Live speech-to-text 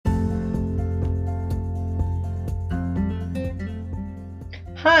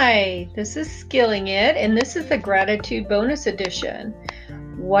Hi, this is Skilling It, and this is the Gratitude Bonus Edition.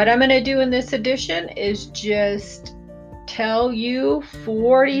 What I'm going to do in this edition is just tell you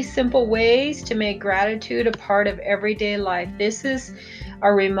 40 simple ways to make gratitude a part of everyday life. This is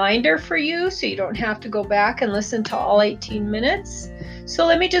a reminder for you so you don't have to go back and listen to all 18 minutes. So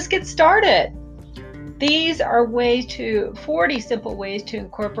let me just get started. These are 40 simple ways to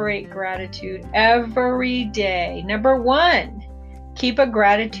incorporate gratitude every day. Number 1, keep a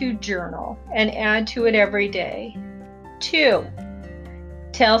gratitude journal and add to it every day. 2,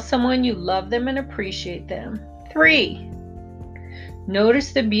 tell someone you love them and appreciate them. 3,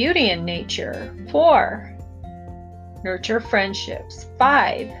 notice the beauty in nature. 4, nurture friendships.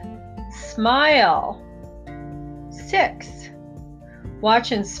 5, smile. 6,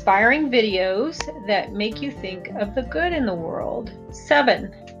 watch inspiring videos that make you think of the good in the world.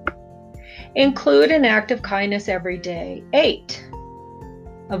 7, include an act of kindness every day. 8,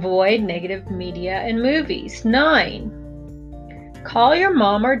 avoid negative media and movies. 9, call your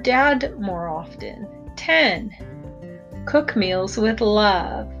mom or dad more often. 10, cook meals with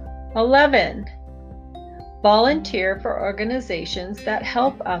love. 11, volunteer for organizations that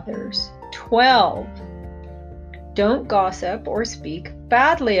help others. 12, don't gossip or speak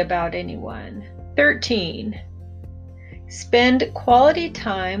badly about anyone. 13, spend quality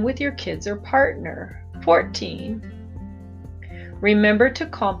time with your kids or partner. 14, remember to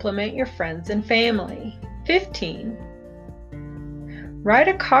compliment your friends and family. 15, write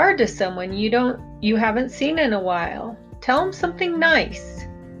a card to someone you haven't seen in a while. Tell them something nice.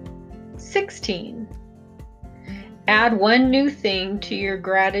 16, add one new thing to your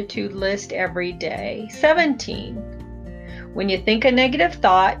gratitude list every day. 17, when you think a negative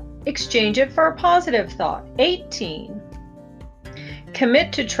thought, exchange it for a positive thought. 18,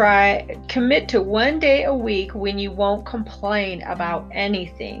 commit to one day a week when you won't complain about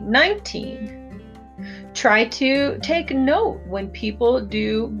anything. 19, try to take note when people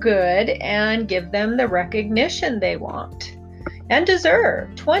do good and give them the recognition they want and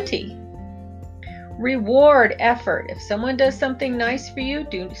deserve. 20, reward effort. If someone does something nice for you,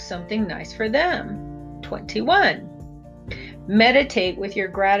 do something nice for them. 21, meditate with your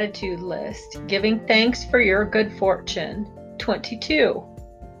gratitude list, giving thanks for your good fortune. 22,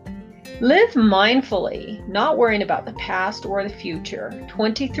 live mindfully, not worrying about the past or the future.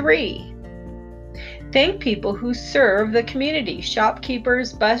 23, thank people who serve the community,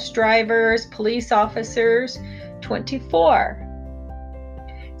 shopkeepers, bus drivers, police officers. 24,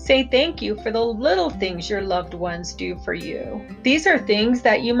 say thank you for the little things your loved ones do for you. These are things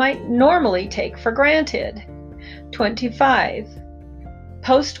that you might normally take for granted. 25,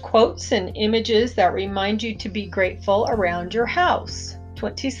 post quotes and images that remind you to be grateful around your house.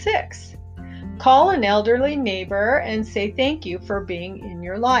 26, call an elderly neighbor and say thank you for being in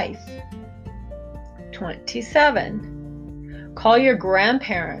your life. 27, call your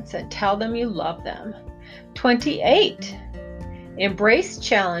grandparents and tell them you love them. 28, embrace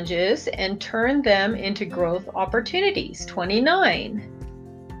challenges and turn them into growth opportunities. 29,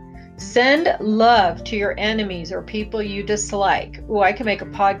 send love to your enemies or people you dislike. Oh, I can make a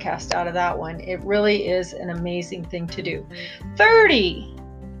podcast out of that one. It really is an amazing thing to do. 30,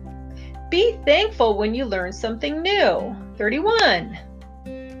 be thankful when you learn something new. 31,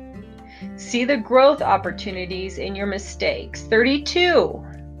 see the growth opportunities in your mistakes. 32,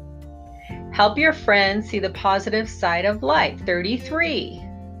 help your friends see the positive side of life. 33,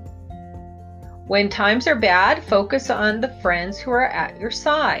 when times are bad, focus on the friends who are at your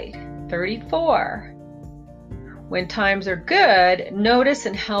side. 34, when times are good, notice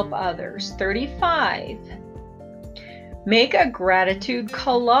and help others. 35, make a gratitude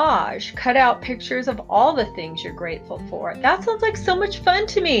collage. Cut out pictures of all the things you're grateful for. That sounds like so much fun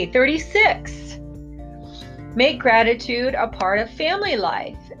to me. 36, make gratitude a part of family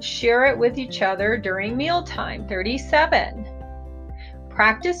life. Share it with each other during mealtime. 37,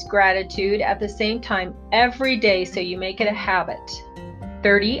 practice gratitude at the same time every day so you make it a habit.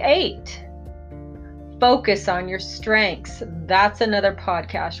 38, focus on your strengths. That's another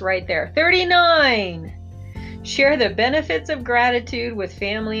podcast right there. 39, share the benefits of gratitude with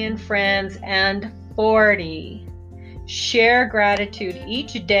family and friends. And 40, share gratitude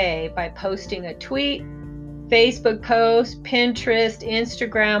each day by posting a tweet, Facebook post, Pinterest,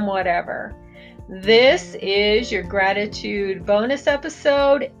 Instagram, whatever. This is your gratitude bonus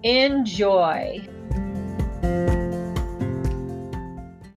episode. Enjoy.